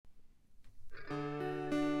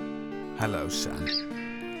Hello, son.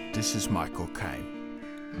 This is Michael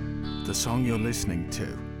Caine. The song you're listening to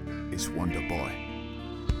is Wonder Boy.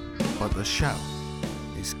 But the show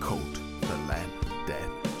is called The Lamb Dan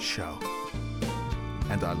Show.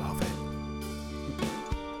 And I love it.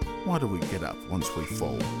 Why do we get up once we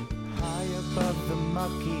fall? High above the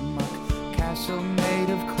mucky muck castle made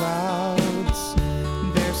of clouds,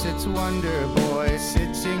 there sits Wonder Boy,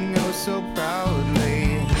 sitting oh so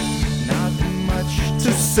proudly. Not much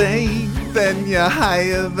To say, then you're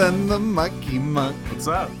higher than the mucky muck. What's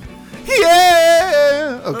up?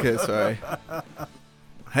 Yeah! Okay, sorry.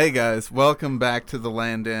 Hey guys, welcome back to the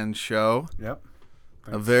Land End Show. Yep.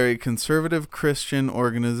 A very conservative Christian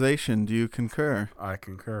organization. Do you concur? I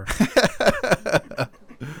concur.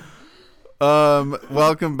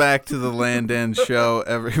 Welcome back to the Land End Show,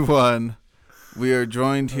 everyone. We are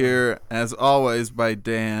joined here, as always, by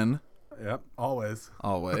Dan. Yep. Always.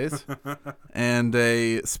 And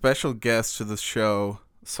a special guest to the show,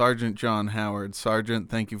 Sergeant John Howard. Sergeant,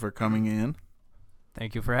 thank you for coming in.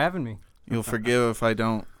 Thank you for having me. You'll forgive if I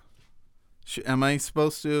don't. Am I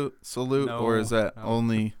supposed to salute, No, or is that no.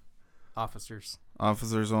 only Officers.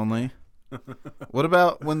 officers only? What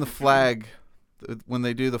about when they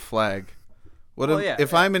do the flag?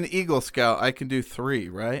 If I'm an Eagle Scout, I can do 3,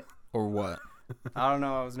 right? Or what? I don't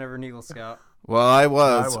know. I was never an Eagle Scout. Well, I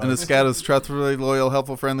was. I And a was. scout is trustworthy, loyal,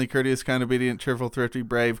 helpful, friendly, courteous, kind, obedient, cheerful, thrifty,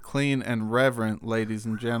 brave, clean, and reverent, ladies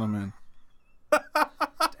and gentlemen.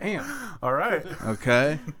 Damn. All right.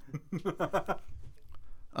 Okay?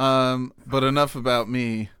 But enough about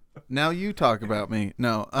me. Now you talk about me.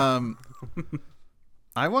 No,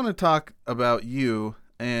 I want to talk about you,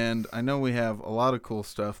 and I know we have a lot of cool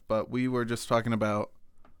stuff, but we were just talking about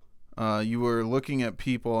you were looking at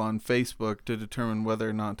people on Facebook to determine whether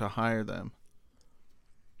or not to hire them.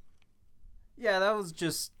 Yeah, that was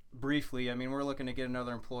just briefly. I mean, we're looking to get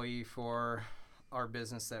another employee for our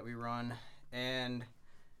business that we run, and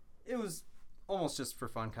it was almost just for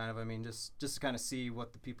fun, kind of. I mean, just to kind of see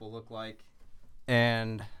what the people look like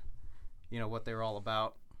and, you know, what they were all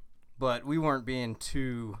about. But we weren't being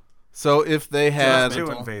too... So if they had Too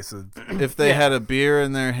Mental. invasive. if they Yeah. had a beer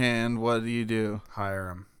in their hand, what do? Hire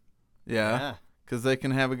them. Yeah, because they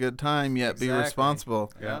can have a good time yet be Exactly.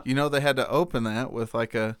 responsible. Yeah. You know, they had to open that with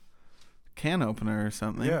like a can opener or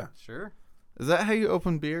something. Yeah. Sure. Is that how you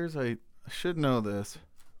open beers? I should know this.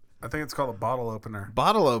 I think it's called a bottle opener.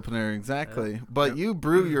 Bottle opener, exactly. But Yep. you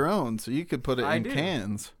brew your own, so you could put it I in do.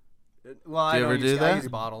 cans. Well, Do I you don't ever use, do I that? use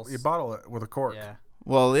bottles. You bottle it with a cork. Yeah.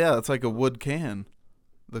 Well, yeah, it's like a wood can,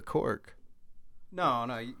 the cork. No,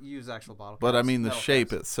 you use actual bottle. But I caps. mean, the Metal shape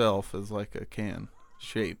caps. itself is like a can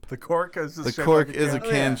shape. The cork is just The shaped cork like is a can?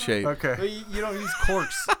 Oh, can yeah. shape. Okay. But you don't use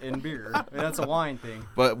corks in beer. I mean, that's a wine thing.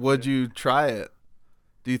 But would you try it?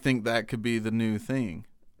 Do you think that could be the new thing?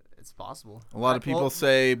 It's possible. A lot of people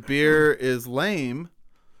say beer is lame,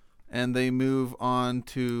 and they move on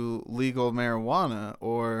to legal marijuana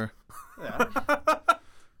or Yeah.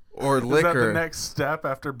 or Is that the liquor next step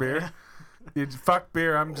after beer? You fuck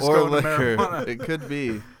beer. I'm just or going liquor. to marijuana. It could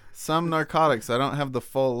be some narcotics. I don't have the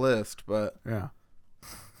full list, but Yeah.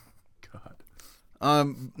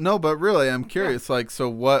 God. no, but really, I'm curious. Like, so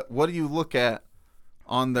what do you look at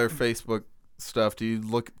on their Facebook stuff? Do you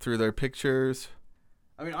look through their pictures?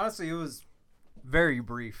 I mean, honestly, it was very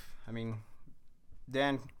brief. I mean,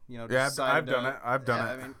 Dan, you know, Yeah, decided I've done to- it. I've done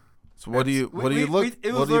yeah, it. I mean, So what do you it look was what do you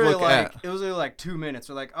literally look like at? it was literally like 2 minutes.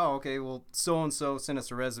 We're like, oh, okay, well, so and so sent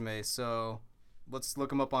us a resume, so let's look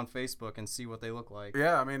them up on Facebook and see what they look like.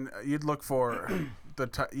 Yeah, I mean, you'd look for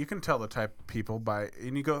you can tell the type of people by,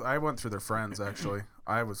 and you go. I went through their friends actually.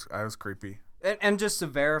 I was creepy. And just to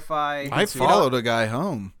verify, I followed a guy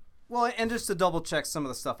home. Well, and just to double check some of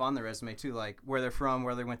the stuff on their resume too, like where they're from,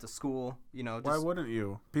 where they went to school. You know, just, Why wouldn't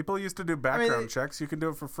you? People used to do background checks. You can do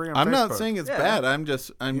it for free on Facebook. I'm not saying it's Yeah. bad. I'm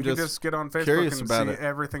just You can just get on Facebook curious and about see it.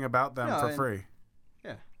 everything about them No, for and- free.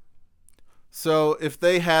 yeah. So if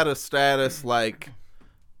they had a status like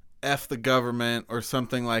F the government or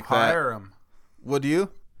something like that, Hire them. would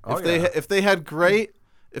you? Oh, If they had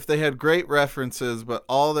great references, but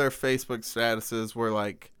all their Facebook statuses were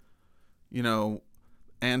like, you know,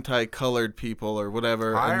 anti-colored people or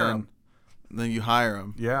whatever, Hire and 'em. then you hire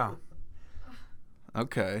them. Yeah.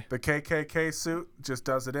 Okay. The KKK suit just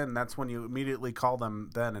does it in. That's when you immediately call them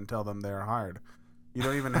then and tell them they're hired. You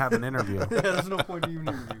don't even have an interview. Yeah, there's no point to even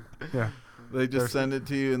interview. Yeah. They just send it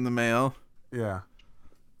to you in the mail. Yeah.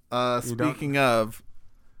 You don't- Speaking of,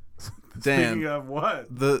 Dan, Speaking of what?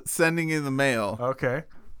 the sending in the mail, Okay.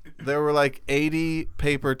 there were like 80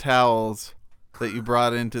 paper towels that you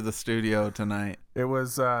brought into the studio tonight. It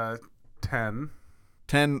was 10.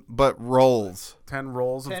 10, but rolls. 10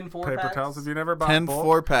 rolls 10 of 4-packs? paper towels. Have you never bought 10 bulk?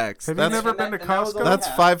 4-packs. Have you That's, never been to and that was Costco? only that's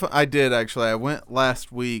half. 5. I did, actually. I went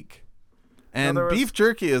last week. And there was- beef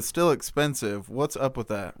jerky is still expensive. What's up with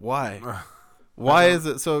that? Why? Why is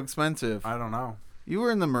it so expensive? I don't know. You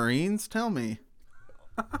were in the Marines? Tell me.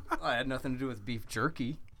 I had nothing to do with beef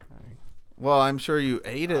jerky. Well, I'm sure you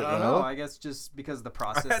ate it, I don't though. know. I guess just because of the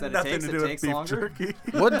process Had that it nothing takes, to do it with takes beef longer. jerky.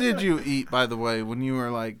 What did you eat, by the way, when you were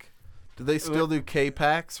like... Did they still do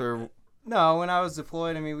K-Packs or... No, when I was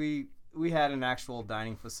deployed, I mean, we had an actual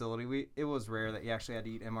dining facility. It was rare that you actually had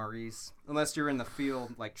to eat MREs. Unless you're in the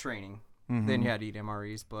field, like, training. Then you had to eat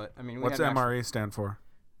MREs. But, I mean, we What's had MRE stand for?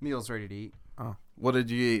 meals ready to eat. What did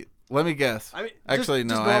you eat? Let me guess. I mean, Actually,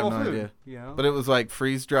 just no, I have normal no food, idea. You know? But it was like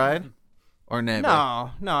freeze-dried? Or never?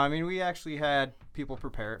 No. I mean, we actually had people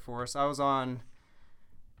prepare it for us. I was on.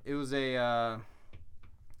 It was a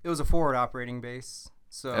forward operating base.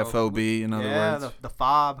 So FOB, in other words? Yeah, the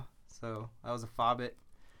FOB. So I was a FOB-it.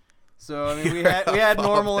 So I mean, we had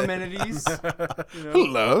normal amenities. You know?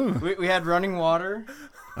 Hello. We had running water.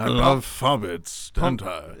 I love Fobbits, don't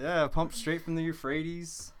I? Yeah, pumped straight from the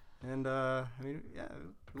Euphrates, and I mean, yeah,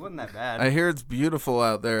 it wasn't that bad. I hear it's beautiful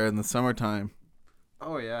out there in the summertime.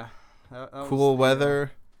 Oh yeah. That was Cool the,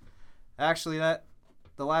 weather. Actually,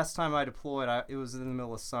 the last time I deployed, it was in the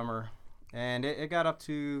middle of summer, and it got up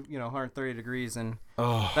to 130 degrees, and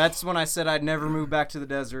that's when I said I'd never move back to the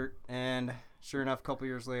desert. And sure enough, a couple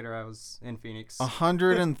years later, I was in Phoenix.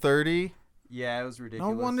 130? Yeah, it was No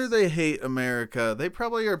ridiculous. wonder they hate America. They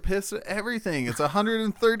probably are pissed at everything. It's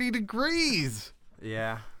 130 degrees.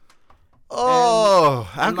 Yeah. Oh,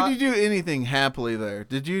 how and could my- you do anything happily there?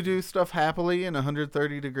 Did you do stuff happily in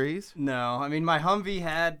 130 degrees? No, I mean my Humvee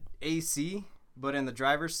had AC, but in the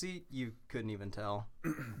driver's seat, you couldn't even tell.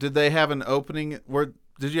 Did they have an opening?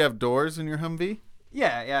 Did you have doors in your Humvee?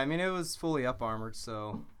 Yeah. I mean, it was fully up armored,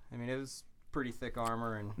 so I mean, it was pretty thick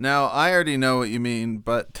armor, and Now, I already know what you mean,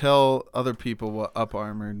 but tell other people what up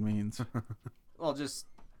armored means. well, just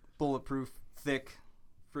bulletproof, thick,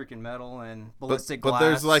 freaking metal and ballistic but glass.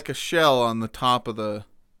 there's like a shell on the top of the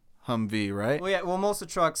Humvee, right? Well, yeah. Well, most of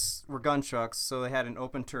the trucks were gun trucks, so they had an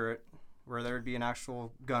open turret where there would be an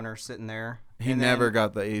actual gunner sitting there. He And never then-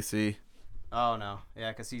 got the AC. Oh no,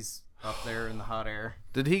 yeah, because he's up there in the hot air.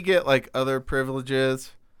 Did he get like other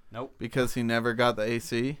privileges Nope. because he never got the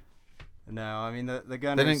AC? No, I mean the They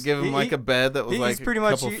gunner. didn't give him like a bed that was he's like pretty a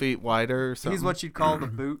much- couple feet wider or something? He's what you'd call the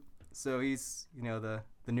boot. So he's the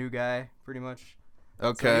new guy pretty much.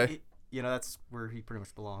 Okay. So that's where he pretty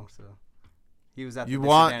much belongs. So he was at the you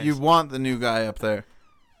disadvantage. want the new guy up there.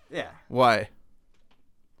 Yeah. Why?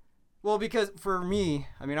 Well, because for me,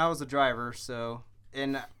 I mean, I was a driver, so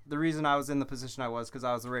and the reason I was in the position I was because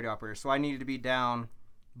I was a radio operator, so I needed to be down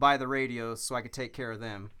by the radios so I could take care of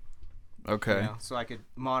them. Okay. So I could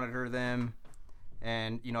monitor them,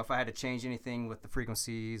 and if I had to change anything with the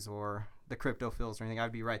frequencies or the crypto fills or anything,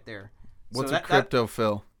 I'd be right there. What's So a crypto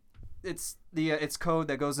fill? It's it's code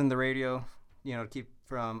that goes in the radio, to keep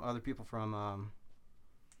from other people from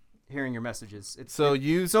hearing your messages. You so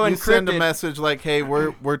send a encrypted- message like, "Hey,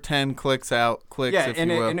 we're 10 clicks out, clicks yeah, if and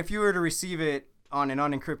you will." and if you were to receive it on an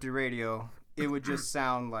unencrypted radio, it would just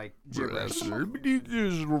sound like gibberish.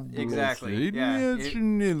 Exactly, yeah. You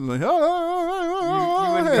wouldn't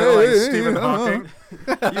Kinda like Stephen Hawking.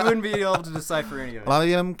 You wouldn't be able to decipher any of it. I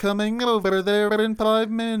am coming over there in 5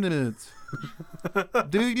 minutes.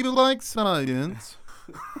 Do you like science?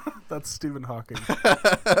 That's Stephen Hawking.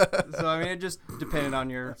 So I mean, it just depended on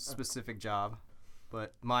your specific job,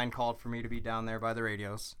 but mine called for me to be down there by the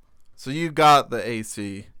radios. So you got the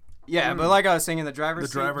AC. Yeah, but like I was saying, in the driver's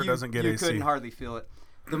seat, driver doesn't get you AC. couldn't hardly feel it.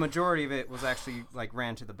 The majority of it was actually like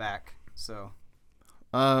ran to the back. So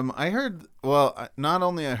I heard. Well, not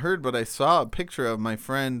only I heard, but I saw a picture of my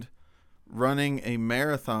friend running a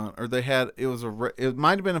marathon, or they had. It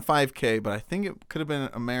might have been a 5K, but I think it could have been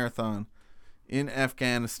a marathon in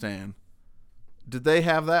Afghanistan. Did they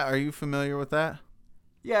have that? Are you familiar with that?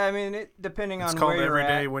 yeah, I mean, depending It's on called where every you're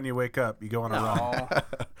day at. when you wake up. You go on a run.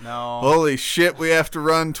 No, Holy shit! We have to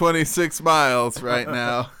run 26 miles right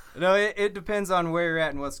now. no, it depends on where you're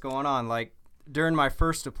at and what's going on. Like during my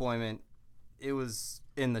first deployment, it was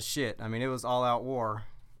in the shit. I mean, it was all out war,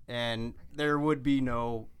 and there would be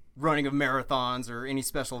no running of marathons or any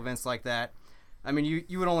special events like that. I mean,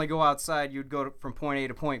 you would only go outside. You'd go from point A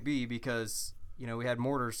to point B because we had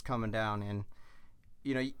mortars coming down, and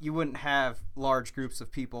you wouldn't have large groups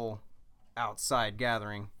of people outside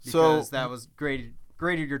gathering because that was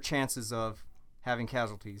graded your chances of having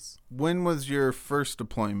casualties. When was your first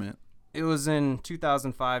deployment? It was in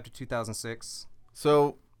 2005 to 2006.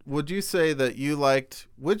 So would you say that you liked,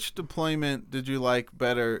 which deployment did you like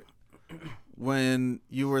better, when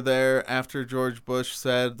you were there after George Bush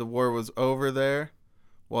said the war was over there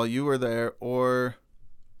while you were there, or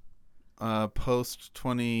post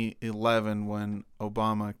 2011 when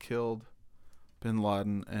Obama killed bin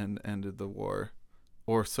Laden and ended the war?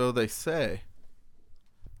 Or so they say.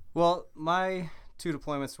 Well, my 2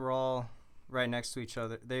 deployments were all right next to each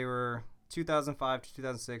other. They were 2005 to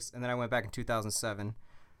 2006, and then I went back in 2007.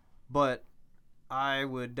 But I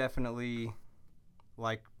would definitely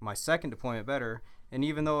like my second deployment better. And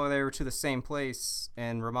even though they were to the same place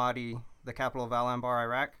in Ramadi, the capital of Al Anbar,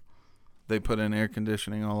 Iraq. They put in air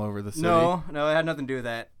conditioning all over the city? No, it had nothing to do with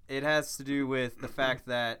that. It has to do with the fact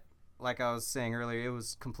that, like I was saying earlier, it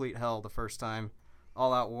was complete hell the first time.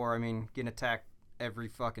 All out war. I mean, getting attacked every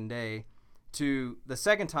fucking day. To the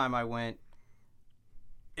second time I went,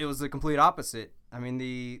 it was the complete opposite. I mean,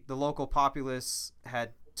 the local populace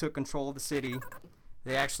had took control of the city.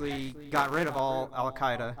 They actually got rid of all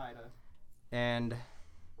Al-Qaeda, and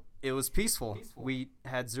it was peaceful. We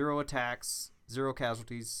had 0 attacks, 0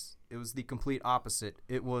 casualties. It was the complete opposite.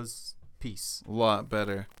 It was peace. A lot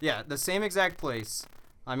better. Yeah, the same exact place.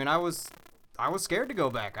 I mean, I was scared to go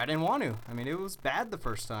back. I didn't want to. I mean, it was bad the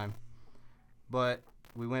first time. But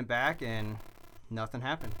we went back and nothing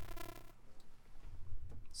happened.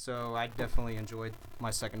 So I definitely enjoyed my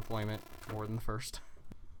second deployment more than the first.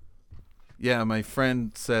 Yeah, my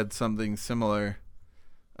friend said something similar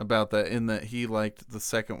about that, in that he liked the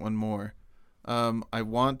second one more. I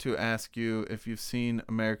want to ask you if you've seen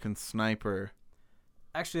American Sniper.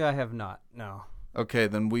 Actually, I have not. No. Okay,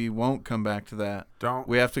 then we won't come back to that. Don't.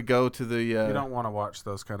 We have to go to the... You don't want to watch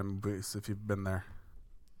those kind of movies if you've been there.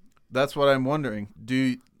 That's what I'm wondering.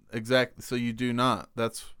 So you do not.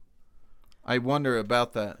 I wonder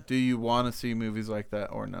about that. Do you want to see movies like that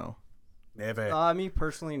or no? Never. Me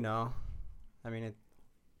personally, no. I mean,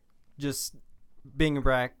 just being a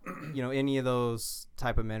brat, any of those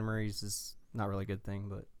type of memories is not really a good thing.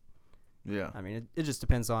 But Yeah. I mean, it just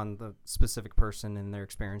depends on the specific person and their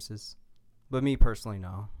experiences. But me personally,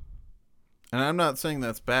 no. And I'm not saying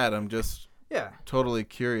that's bad. I'm just totally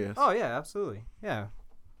curious. Oh yeah, absolutely. Yeah.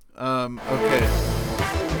 Okay.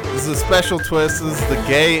 This is a special twist. This is the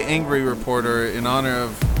Gay Angry Reporter in honor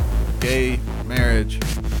of gay marriage.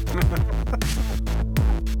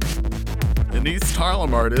 An East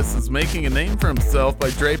Harlem artist is making a name for himself by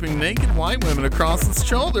draping naked white women across his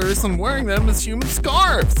shoulders and wearing them as human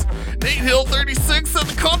scarves. Nate Hill 36 said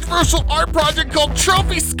the controversial art project called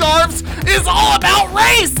Trophy Scarves is all about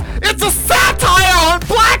race. It's a satire on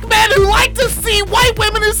black men who like to see white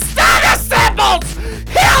women as status symbols.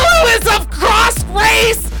 Hill, who is of crossed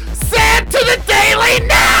race, said to the Daily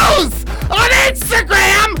News on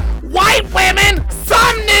Instagram, white women,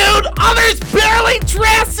 some nude, others barely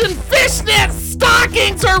dressed in fishnet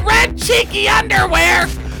stockings or red cheeky underwear,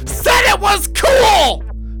 said it was cool,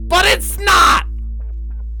 but it's not.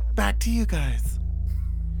 Back to you guys.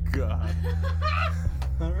 God.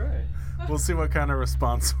 All right. We'll see what kind of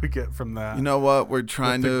response we get from that. You know what? We're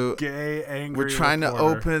trying to Gay angry. we're trying to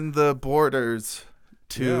reporter. open the borders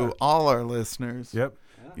to all our listeners. Yep.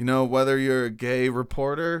 You know, whether you're a gay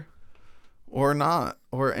reporter or not,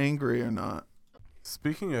 or angry or not.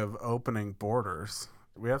 Speaking of opening borders,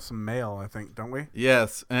 we have some mail, I think, don't we?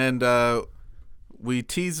 Yes, and we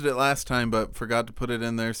teased it last time, but forgot to put it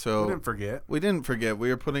in there. So We didn't forget. We didn't forget. We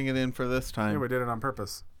were putting it in for this Yeah, time. we did it on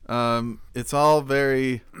purpose. It's all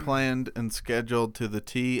very planned and scheduled to the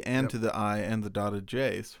T and Yep. to the I and the dotted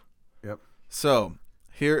J's. Yep. So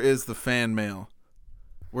here is the fan mail.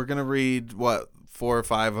 We're gonna read 4 or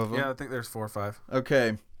 5 of them. Yeah, I think there's 4 or 5.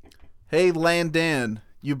 Okay. Hey, Landan,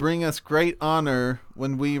 you bring us great honor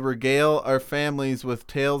when we regale our families with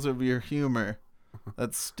tales of your humor.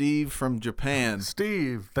 That's Steve from Japan.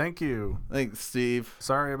 Steve, thank you. Thanks, Steve.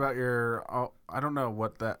 Sorry about your. I don't know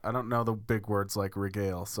I don't know the big words like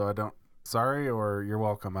regale, so I don't. Sorry or you're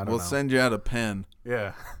welcome. I don't We'll know. send you out a pen.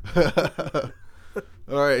 Yeah.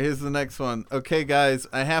 All right, here's the next one. Okay, guys,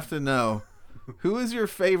 I have to know. Who is your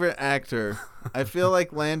favorite actor? I feel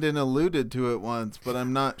like Landon alluded to it once, but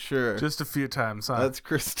I'm not sure. Just a few times, huh? That's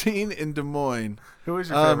Christine in Des Moines. Who is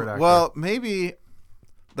your favorite actor? Well, maybe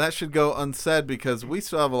that should go unsaid because we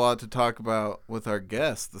still have a lot to talk about with our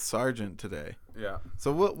guest, the sergeant, today. yeah.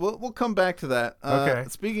 So we'll come back to that. Okay.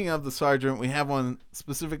 Speaking of the sergeant, we have one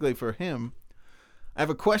specifically for him. I have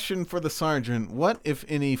a question for the sergeant. What, if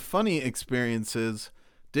any, funny experiences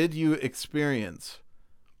did you experience?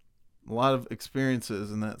 A lot of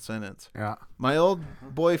experiences in that sentence. Yeah. My old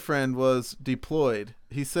boyfriend was deployed.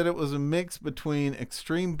 He said it was a mix between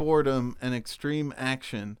extreme boredom and extreme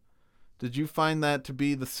action. Did you find that to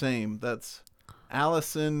be the same? That's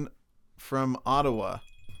Allison from Ottawa.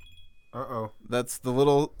 Uh-oh. That's the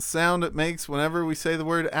little sound it makes whenever we say the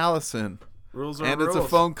word Allison. Rules are And rules. it's a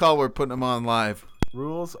phone call. We're putting them on live.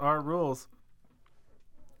 Rules are rules.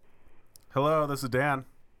 Hello, this is Dan.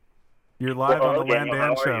 You're live on the Land Daniel, Dan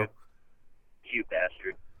how are Show. you? You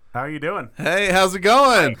bastard. How are you doing? Hey, how's it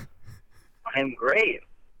going? I'm great.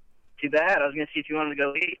 Too bad. I was going to see if you wanted to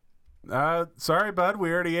go eat. Sorry, bud.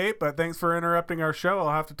 We already ate, but thanks for interrupting our show. I'll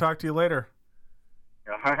have to talk to you later.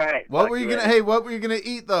 All right. What were you gonna? Hey, what were you gonna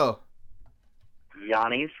eat though?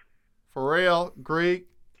 Yanni's. For real, Greek.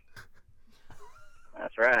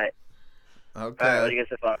 That's right. Okay. All right, what do you guys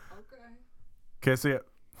have fun? Okay, see ya.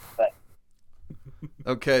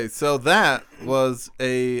 Okay, so that was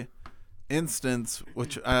a instance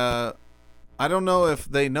which I don't know if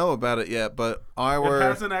they know about it yet, but It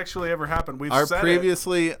hasn't actually ever happened. We've our said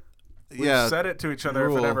previously We've yeah said it to each other.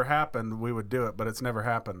 rule. If it ever happened, we would do it, but it's never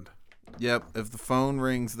happened. Yep, if the phone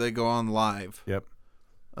rings, they go on live. Yep.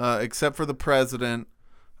 Except for the president.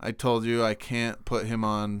 I told you I can't put him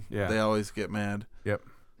on. Yeah. They always get mad. Yep.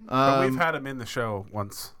 But we've had him in the show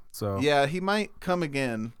once, so Yeah, he might come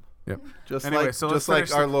again. Yep. Just Anyway, like so let's just like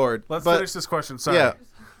finish our the- Lord. Let's But- finish this question. Sorry. Yeah.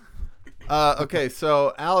 Okay,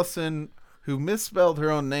 so Allison, who misspelled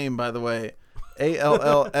her own name, by the way,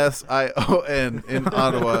 Allsion in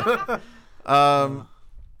Ottawa.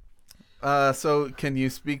 So can you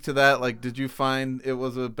speak to that? Like, did you find it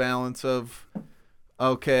was a balance of,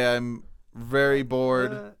 okay, I'm very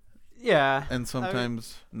bored, Yeah. and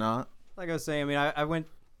sometimes not? Like I was saying, I mean, I went,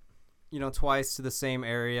 twice to the same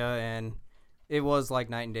area, and it was like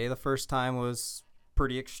night and day. The first time was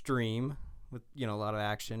pretty extreme with, a lot of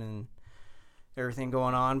action and everything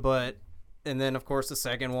going on. And then, of course, the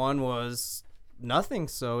second one was nothing.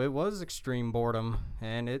 So it was extreme boredom,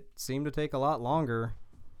 and it seemed to take a lot longer.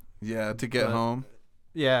 Yeah, to get But- home.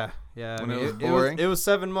 Yeah. When it was boring? It was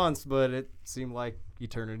 7 months, but it seemed like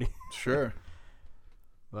eternity. Sure.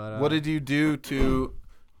 But What did you do to?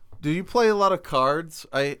 Do you play a lot of cards?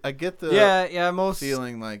 I get the yeah, most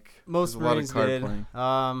feeling like most there's a lot of Marines card did. playing.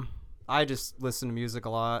 I just listen to music a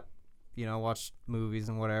lot, watch movies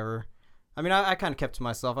and whatever. I mean, I kind of kept to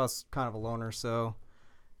myself. I was kind of a loner, so,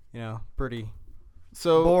 pretty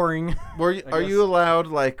So boring. Are you guess. allowed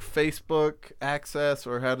like Facebook access,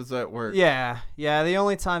 or how does that work? Yeah. The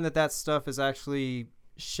only time that stuff is actually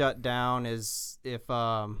shut down is if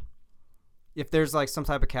there's like some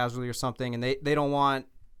type of casualty or something, and they don't want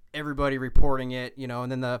everybody reporting it,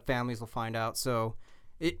 and then the families will find out. So,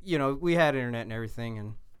 we had internet and everything,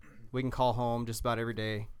 and we can call home just about every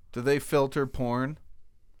day. Do they filter porn?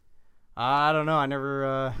 I don't know. I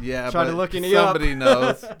never Yeah, tried but to look any up. somebody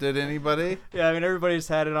knows. Did anybody? Yeah, I mean, everybody's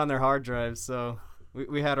had it on their hard drives, so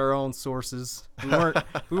we had our own sources. We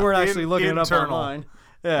weren't actually looking it up internal. online.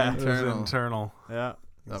 Yeah. It was Internal. internal. Yeah.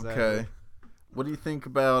 Exactly. Okay. What do you think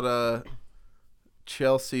about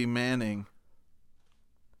Chelsea Manning?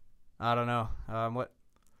 I don't know. What?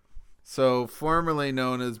 So formerly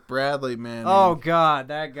known as Bradley Manning. Oh God,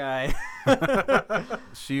 that guy.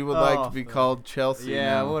 She would like Oh, to be fuck. called Chelsea.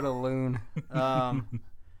 Yeah, now. what a loon.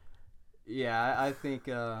 Yeah, I think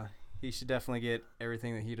he should definitely get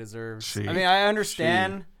everything that he deserves. She. I mean, I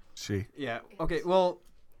understand. She. Yeah. Okay. Well,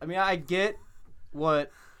 I mean, I get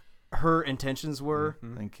what her intentions were.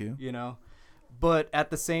 Thank you. But at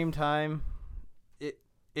the same time,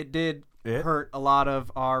 it did It? hurt a lot of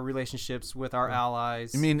our relationships with our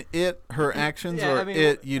allies. You mean her actions, Yeah, or I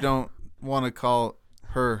mean, you don't want to call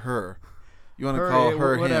her? You want to her, call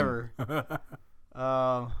her him? whatever.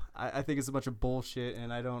 I think it's a bunch of bullshit,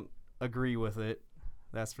 and I don't agree with it.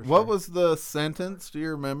 That's for sure. What was the sentence? Do you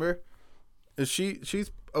remember?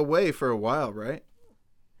 She's away for a while, right?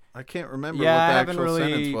 I can't remember Yeah, what I the haven't actual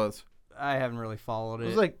sentence really- was. I haven't really followed It it.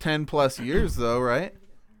 was like 10 plus years though, right?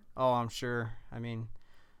 Oh, I'm sure. I mean,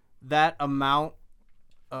 that amount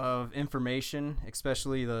of information,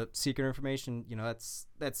 especially the secret information,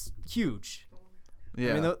 that's huge.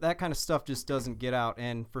 Yeah. I mean, that kind of stuff just doesn't get out,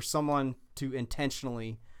 and for someone to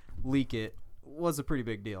intentionally leak it was a pretty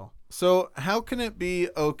big deal. So how can it be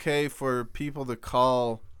okay for people to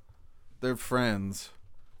call their friends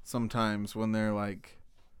sometimes when they're like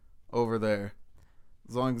over there?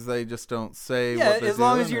 As long as they just don't say Yeah, what they're as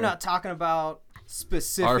long as doing, you're or- not talking about Our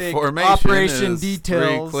specific formation operation is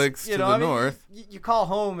details. 3 clicks to I the mean, north. You call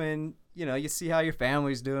home and you see how your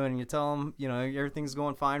family's doing, and you tell them everything's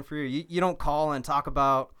going fine for you. You don't call and talk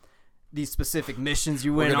about these specific missions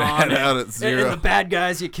you went gonna on head and, out at and zero. the bad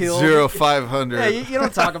guys you killed. 0-500. Yeah, you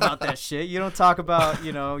don't talk about that shit. You don't talk about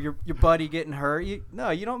your buddy getting hurt. You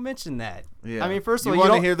don't mention that. Yeah. I mean, first of you all,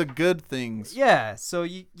 want to don't- hear the good things. Yeah, so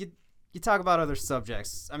you you talk about other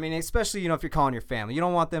subjects. I mean, especially, if you're calling your family, you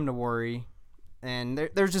don't want them to worry. And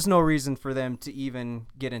there's just no reason for them to even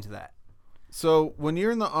get into that. So when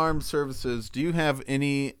you're in the armed services, do you have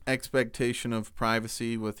any expectation of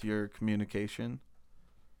privacy with your communication?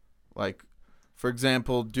 Like, for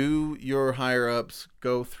example, do your higher-ups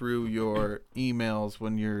go through your emails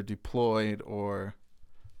when you're deployed, or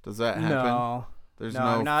does that happen? No. There's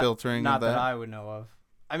no filtering not of that? Not that I would know of.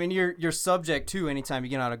 I mean, you're subject to, anytime you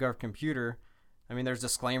get on a government computer, I mean, there's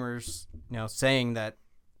disclaimers, saying that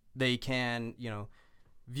they can,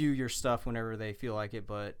 view your stuff whenever they feel like it,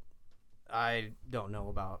 but I don't know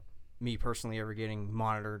about me personally ever getting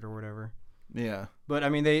monitored or whatever. Yeah. But I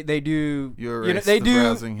mean, they do. They do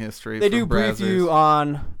browsing history. They do brief you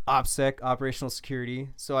on OPSEC, operational security.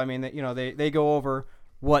 So I mean, they go over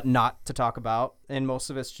what not to talk about, and most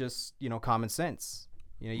of it's just common sense.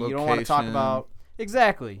 You don't want to talk about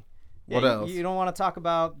exactly. What else? You don't want to talk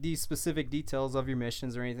about these specific details of your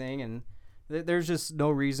missions or anything, and there's just no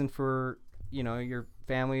reason for your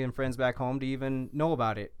family and friends back home to even know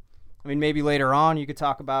about it. I mean, maybe later on you could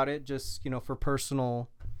talk about it, just for personal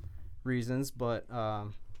reasons, but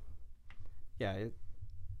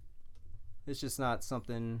it's just not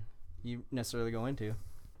something you necessarily go into.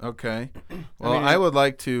 Okay. Well, I would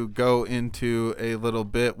like to go into a little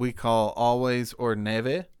bit we call always or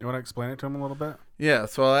never. You want to explain it to him a little bit? Yeah,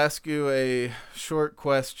 so I'll ask you a short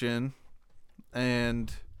question.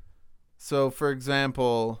 And so, for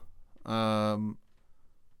example,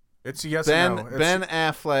 it's yes Ben, or no. Ben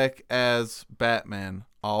Affleck as Batman,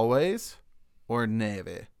 always or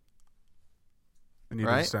never? And you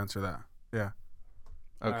right? just answer that. Yeah.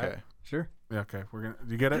 Okay. Right. Sure. Yeah, okay.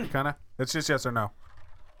 You get it, kind of? It's just yes or no.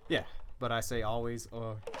 Yeah, but I say always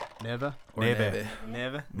or never. Or never.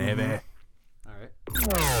 Never. Never. All right.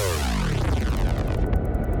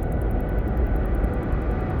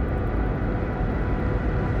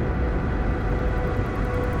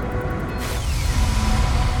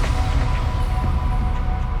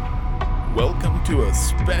 Welcome to a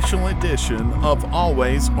special edition of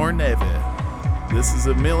Always or Never. This is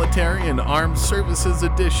a military and armed services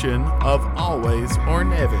edition of Always or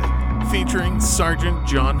Never, featuring Sergeant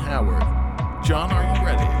John Howard. John, are you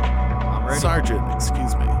ready? I'm ready. Sergeant,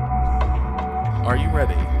 excuse me. Are you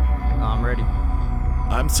ready? I'm ready.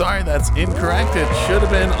 I'm sorry, that's incorrect. It should have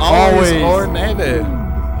been Always or Never.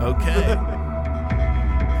 Okay.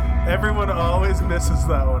 Everyone always misses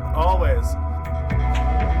that one. Always.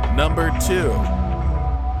 Number 2.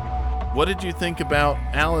 What did you think about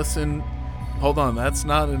Allison? Hold on, that's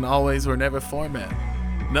not an always or never format.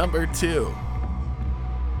 Number 2.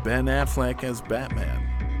 Ben Affleck as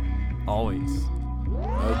Batman. Always.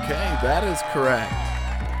 Okay, that is correct.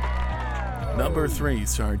 Number 3,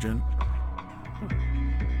 Sergeant.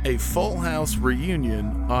 A Full House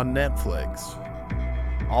reunion on Netflix.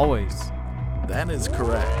 Always. That is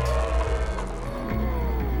correct.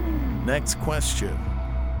 Next question.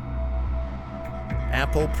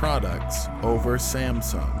 Apple products over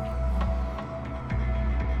Samsung.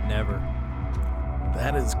 Never.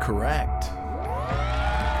 That is correct.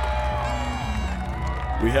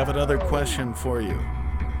 We have another question for you.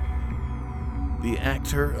 The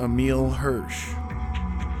actor Emile Hirsch,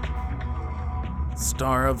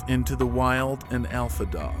 star of Into the Wild and Alpha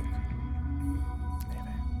Dog.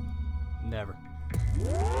 Never.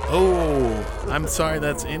 Oh, I'm sorry,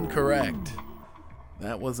 that's incorrect.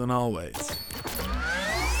 That wasn't always.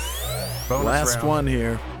 Bonus Last round. one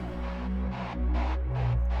here.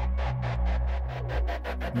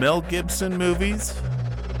 Mel Gibson movies.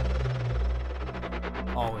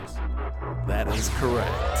 Always. That is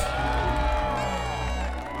correct.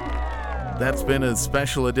 That's been a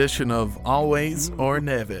special edition of Always or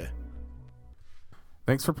Never.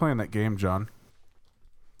 Thanks for playing that game, John.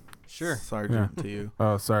 Sure. Sergeant to you.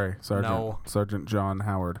 Oh, sorry. Sergeant. No. Sergeant John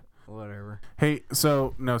Howard. Whatever. Hey,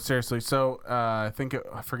 so, no, seriously. So, I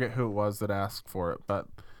forget who it was that asked for it, but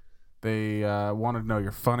they wanted to know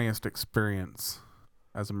your funniest experience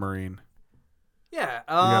as a Marine. Yeah.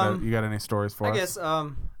 You got any stories for us?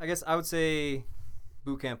 I guess I would say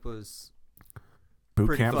boot camp was Boot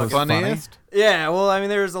pretty camp was fucking funny? Funniest? Yeah, well, I mean,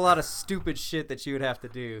 there was a lot of stupid shit that you would have to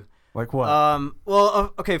do. Like what?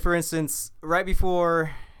 Okay, for instance, right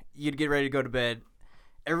before you'd get ready to go to bed,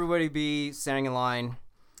 everybody would be standing in line,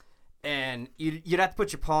 and you'd have to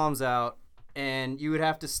put your palms out, and you would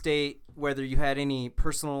have to state whether you had any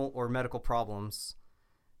personal or medical problems.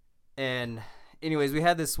 And anyways, we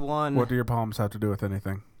had this one. What do your palms have to do with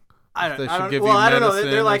anything? I don't They know. should give you I don't know.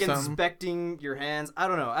 medicine They're or like something? inspecting your hands. I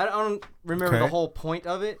don't know. I don't remember Okay. the whole point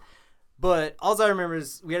of it. But all I remember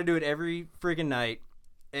is we had to do it every freaking night.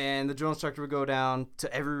 and the drill instructor would go down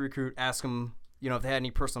to every recruit, ask them, if they had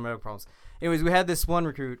any personal medical problems. Anyways, we had this one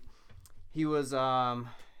recruit. He was, I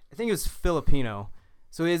think he was Filipino,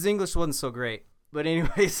 so his English wasn't so great. But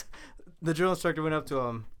anyways, the drill instructor went up to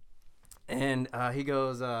him, and he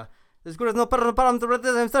goes, "This girl is not para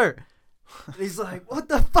sir." And he's like, "What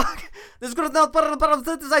the fuck? This girl is not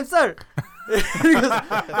para sir."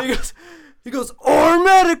 He goes, "Or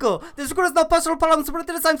medical. This girl is not para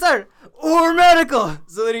sir. Or medical."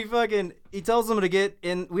 So then he tells them to get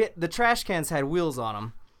in. The trash cans had wheels on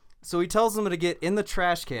them. So he tells them to get in the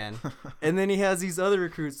trash can, and then he has these other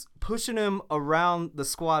recruits pushing him around the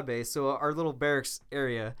squad base, so our little barracks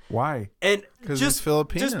area. Why? And 'Cause he's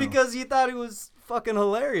Filipino. just because he thought it was fucking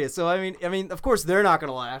hilarious. So I mean, of course they're not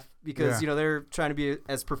gonna laugh because they're trying to be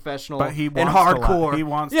as professional But he and wants to hardcore. laugh. He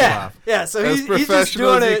wants to laugh. Yeah. So As he's just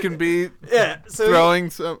professional doing as you it. can be, Yeah.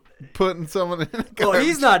 So putting someone in a well, garbage.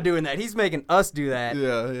 he's not doing that. He's making us do that.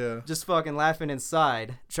 Yeah. Just fucking laughing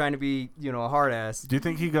inside, trying to be a hard ass. Do you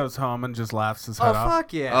think he goes home and just laughs his Oh head off?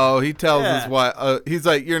 fuck yeah. Oh, he tells Yeah. his wife. He's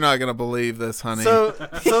like, "You're not gonna believe this, honey." So they're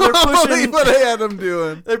Believe pushing. what I had him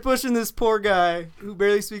doing. They're pushing this poor guy who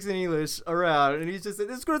barely speaks any English around, and he's just like,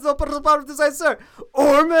 "This girl's not part of this sir,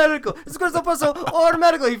 or medical. This girl's not part or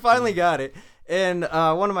medical." He finally got it, and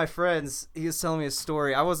one of my friends, he was telling me a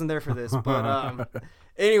story. I wasn't there for this, but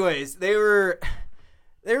anyways, they were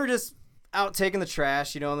just out taking the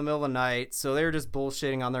trash, in the middle of the night. So they were just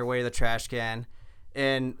bullshitting on their way to the trash can,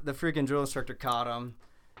 and the freaking drill instructor caught him.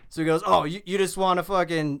 So he goes, "Oh, you just want to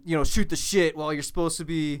fucking, shoot the shit while you're supposed to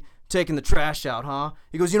be taking the trash out, huh?"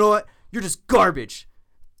 He goes, "You know what? You're just garbage.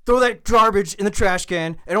 Throw that garbage in the trash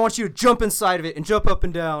can, and I want you to jump inside of it and jump up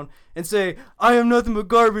and down and say, 'I am nothing but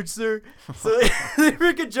garbage, sir.'" So they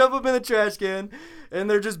freaking jump up in the trash can, and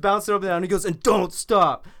they're just bouncing up and down. He goes, "And don't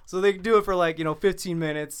stop." So they do it for 15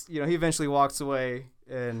 minutes. He eventually walks away,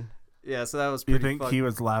 and yeah, so that was Do you pretty think fun. he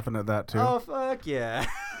was laughing at that too? Oh, fuck yeah.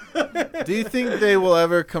 Do you think they will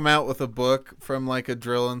ever come out with a book from a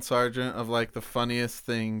drill sergeant of the funniest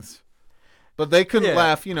things? But they couldn't Yeah.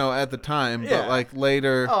 laugh, at the time. Yeah. But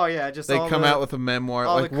later, Oh, yeah, just they all come the- out with a memoir.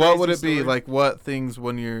 all the What would it crazy be? stories. What things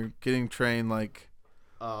when you're getting trained?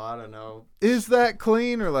 Oh, I don't know. Is that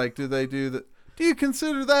clean, or do they do that? Do you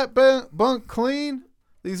consider that bunk clean?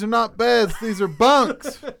 These are not beds. These are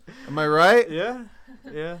bunks. Am I right? Yeah,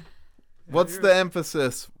 yeah. What's the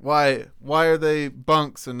emphasis? Why are they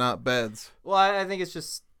bunks and not beds? Well, I think it's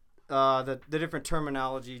just the different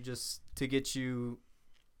terminology just to get you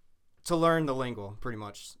to learn the lingo, pretty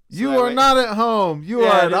much. So You that are way- not at home. You Yeah,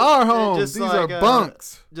 are at our it home. just These are like,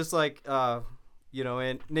 bunks. Just like,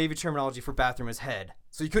 in Navy terminology for bathroom is head.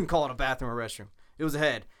 So you couldn't call it a bathroom or restroom. It was a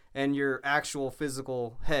head. And your actual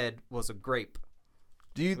physical head was a grape.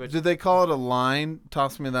 Did they call it a line?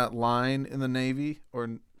 Toss me that line in the Navy, or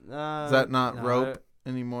is that not no, rope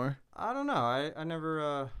anymore? I don't know. I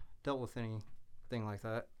never dealt with anything like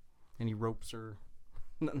that. Any ropes or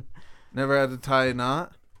nothing. Never had to tie a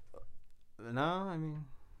knot. No, I mean,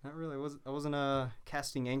 not really. I wasn't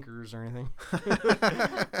casting anchors or anything.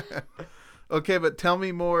 Okay, but tell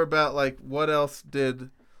me more about what else did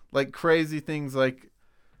crazy things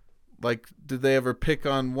did they ever pick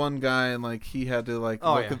on one guy and he had to look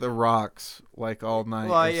yeah. at the rocks all night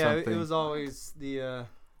Well, or yeah, something? it was always the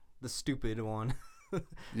stupid one.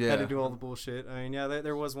 Yeah. Had to do all the bullshit. I mean, yeah,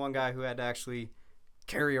 there was one guy who had to actually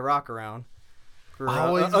carry a rock around for,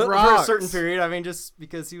 Always for a rocks. certain period. I mean, just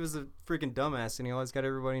because he was a freaking dumbass and he always got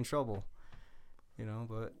everybody in trouble.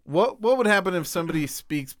 But What would happen if somebody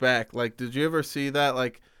speaks back? Did you ever see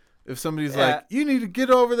that? If somebody's Yeah. you need to get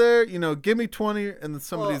over there, give me 20, and then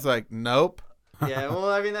somebody's nope. yeah, well,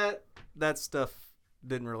 I mean that stuff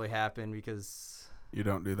didn't really happen because You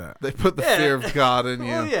don't do that. They put the Yeah. fear of God in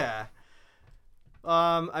you. well, yeah.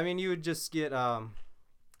 I mean, you would just get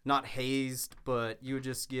not hazed, but you would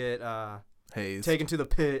just get Haze. taken to the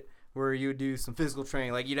pit where you would do some physical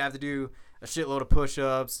training. You'd have to do a shitload of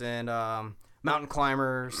push-ups and mountain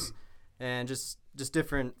climbers and just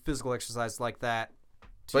different physical exercises like that.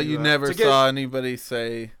 But you never saw anybody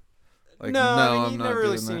say, no, no, I mean, I'm you not never really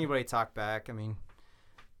doing seen that. anybody talk back. I mean,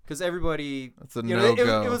 because everybody, That's a it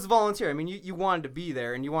no-go. was volunteer. I mean, you wanted to be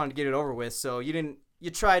there and you wanted to get it over with, so you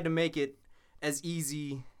tried to make it as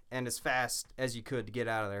easy and as fast as you could to get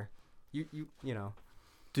out of there. You know.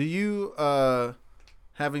 Do you,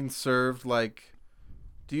 having served,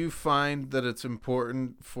 do you find that it's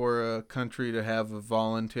important for a country to have a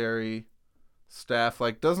voluntary staff?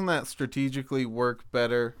 Doesn't that strategically work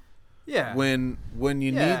better Yeah. when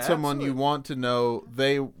you Yeah, need someone you absolutely. want to know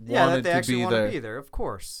they that wanted they to actually be want there? to be there, of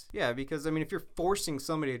course. Yeah, because I mean, if you're forcing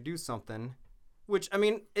somebody to do something, which I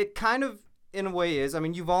mean, it kind of in a way is. I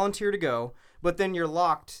mean, you volunteer to go, but then you're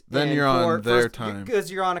locked. Then in you're on their time.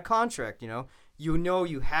 Because you're on a contract, You know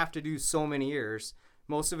you have to do so many years.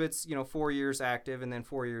 Most of it's, 4 years active and then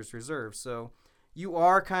 4 years reserve. So you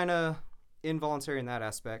are kind of involuntary in that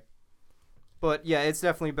aspect. But, yeah, it's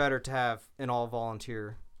definitely better to have an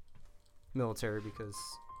all-volunteer military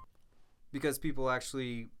because people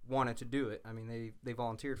actually wanted to do it. I mean, they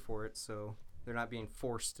volunteered for it, so they're not being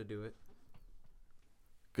forced to do it.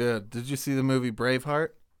 Good. Did you see the movie Braveheart?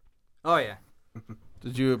 Oh, yeah.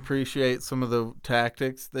 Did you appreciate some of the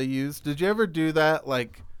tactics they used? Did you ever do that,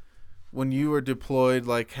 like, when you were deployed,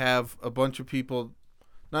 like, have a bunch of people,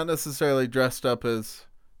 not necessarily dressed up as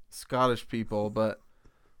Scottish people, but,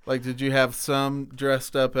 like, did you have some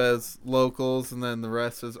dressed up as locals and then the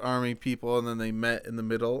rest as army people and then they met in the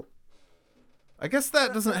middle? I guess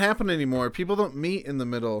that doesn't happen anymore. People don't meet in the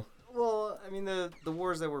middle. Well, I mean, the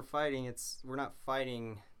wars that we're fighting, we're not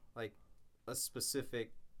fighting, like, a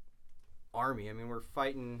specific army. I mean, we're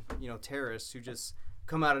fighting, terrorists who just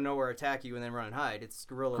come out of nowhere, attack you, and then run and hide. It's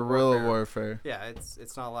guerrilla warfare. Yeah,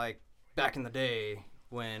 it's not like back in the day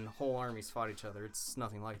when whole armies fought each other. It's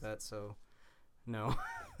nothing like that, so no.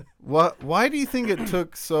 Why do you think it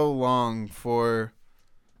took so long for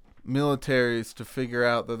militaries to figure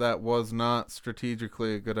out that was not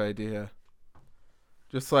strategically a good idea?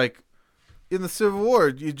 Just like in the Civil War,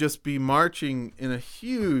 you'd just be marching in a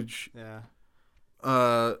huge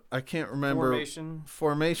I can't remember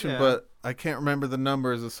formation, Yeah. but I can't remember the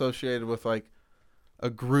numbers associated with, like,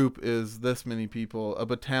 a group is this many people, a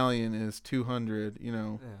battalion is 200,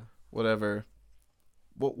 whatever.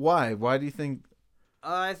 But why? Why do you think?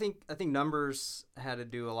 I think numbers had to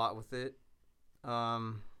do a lot with it.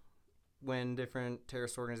 When different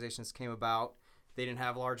terrorist organizations came about, they didn't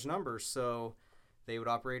have large numbers, so they would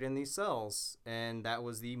operate in these cells, and that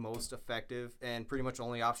was the most effective and pretty much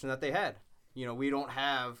only option that they had. We don't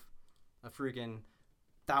have a freaking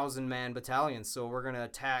 1,000-man battalion, so we're going to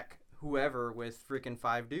attack whoever with freaking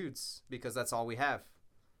 5 dudes because that's all we have.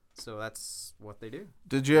 So that's what they do.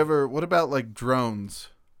 What about, like, drones?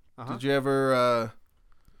 Uh-huh. Did you ever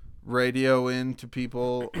radio in to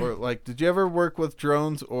people, or, like, did you ever work with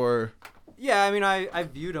drones, or? Yeah, I mean, I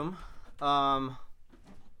viewed them.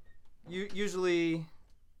 Usually,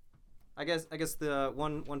 I guess the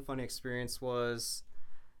one funny experience was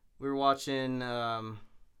we were watching.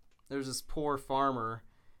 There was this poor farmer,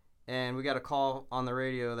 and we got a call on the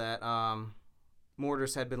radio that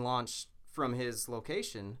mortars had been launched from his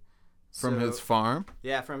location. From his farm?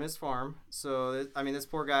 Yeah, from his farm. So I mean, this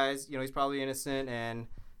poor guy's he's probably innocent, and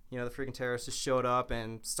the freaking terrorists just showed up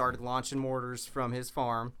and started launching mortars from his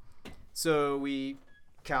farm. So we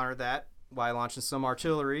countered that by launching some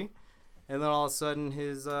artillery, and then all of a sudden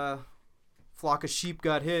his flock of sheep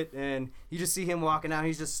got hit, and you just see him walking out.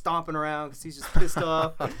 He's just stomping around because he's just pissed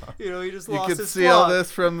off. He just lost his You could see flock. all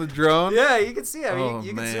this from the drone? Yeah, you can see it. I mean, Oh, you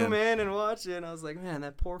can man. zoom in and watch it. And I was like, man,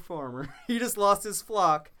 that poor farmer. He just lost his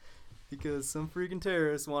flock because some freaking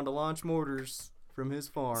terrorists wanted to launch mortars from his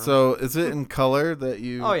farm. So is it in color that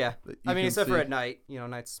you? Oh yeah. that you I mean, can except for see? at night.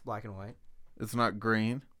 Night's black and white. It's not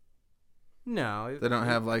green. No. They don't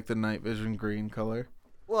have, like, the night vision green color.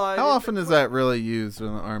 Well, How often is that really used in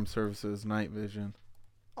the armed services? Night vision.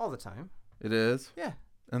 All the time. It is. Yeah.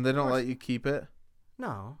 And they don't course. let you keep it.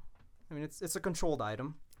 No. I mean, it's a controlled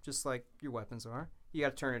item, just like your weapons are. You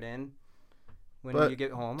got to turn it in when But you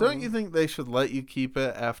get home. Don't you think they should let you keep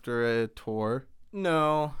it after a tour?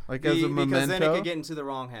 No. Like as a Because then it memento? could get into the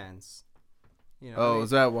wrong hands. Oh, is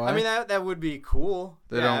that why? I mean, that would be cool.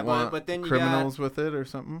 They yeah, don't want but then you criminals with it or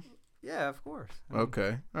something? Yeah, of course. I mean,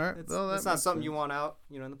 Okay. All right. It's, Well, that it's not makes something sense. you want out,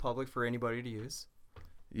 in the public for anybody to use.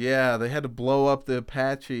 Yeah, they had to blow up the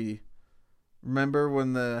Apache. Remember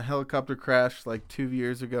when the helicopter crashed like 2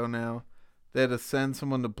 years ago now? They had to send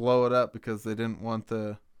someone to blow it up because they didn't want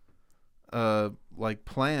the like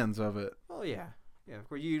plans of it. Oh yeah, yeah. Of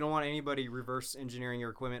course, you don't want anybody reverse engineering your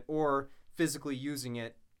equipment or physically using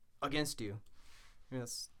it against you. I mean,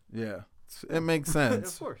 that's Yeah. It makes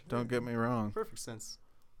sense. Of course. Don't get me wrong. perfect sense.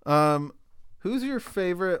 Who's your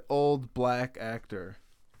favorite old black actor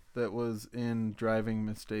that was in Driving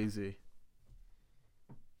Miss Daisy?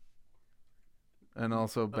 And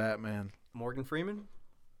also Batman. Morgan Freeman.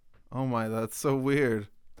 Oh my, that's so weird.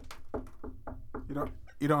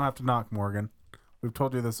 You don't have to knock, Morgan. We've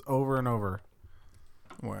told you this over and over.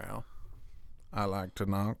 Well, I like to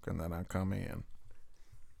knock and then I come in.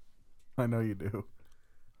 I know you do.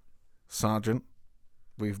 Sergeant,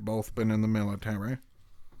 we've both been in the military.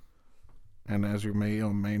 And as you may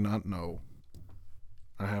or may not know,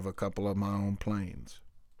 I have a couple of my own planes.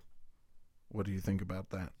 What do you think about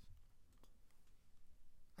that?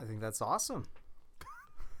 I think that's awesome.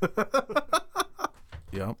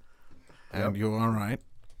 Yep. And you are right.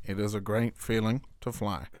 It is a great feeling to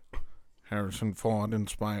fly. Harrison Ford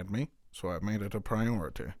inspired me, so I made it a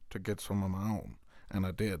priority to get some of my own. And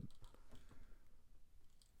I did.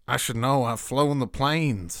 I should know I've flown the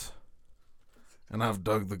planes. And I've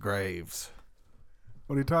dug the graves.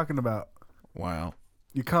 What are you talking about? Wow.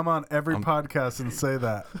 You come on every podcast and say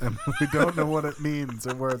that, and we don't know what it means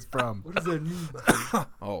or where it's from. What does that mean?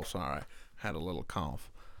 Oh, sorry. Had a little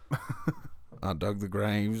cough. I Dug the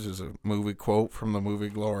Graves is a movie quote from the movie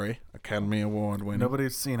Glory, Academy Award winning.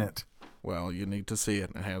 Nobody's seen it. Well, you need to see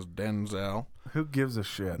it. It has Denzel. Who gives a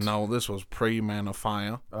shit? No, this was pre-Man of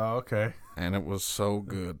Fire, Oh, okay. and it was so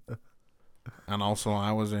good. And also,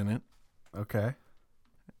 I was in it. Okay.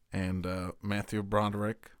 And Matthew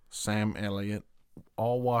Broderick, Sam Elliott.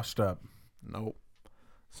 All washed up. Nope.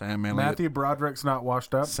 Sam Elliott. Matthew Broderick's not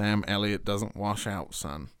washed up? Sam Elliott doesn't wash out,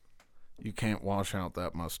 son. You can't wash out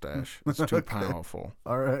that mustache. It's too powerful.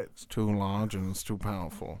 All right. It's too large and it's too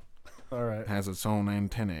powerful. All right. It has its own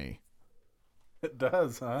antennae. It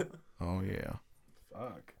does, huh? Oh, yeah.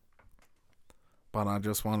 Fuck. But I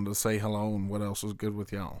just wanted to say hello and what else is good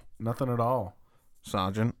with y'all. Nothing at all.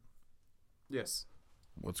 Sergeant, Yes.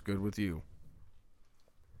 what's good with you?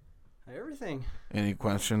 Everything. Any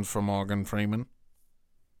questions for Morgan Freeman?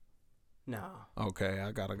 No. Okay,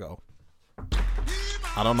 I gotta go.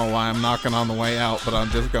 I don't know why I'm knocking on the way out, but I'm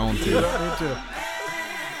just going You to. don't need to.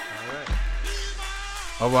 All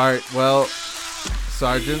right. All right, well,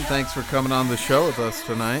 Sergeant, thanks for coming on the show with us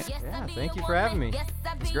tonight. Yeah, thank you for having me.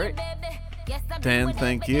 It's great. Dan,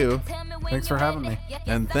 thank you. Thanks for having me.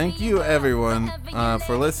 And thank you, everyone,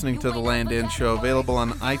 for listening to the Land End Show. Available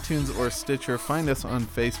on iTunes or Stitcher. Find us on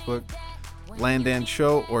Facebook, Land End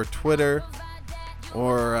Show, or Twitter,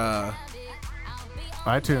 or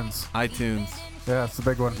iTunes. iTunes. Yeah, it's the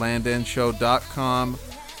big one. LandEndShow.com.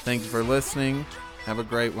 Thank you for listening. Have a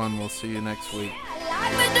great one. We'll see you next week.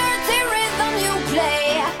 Like the dirty rhythm you play.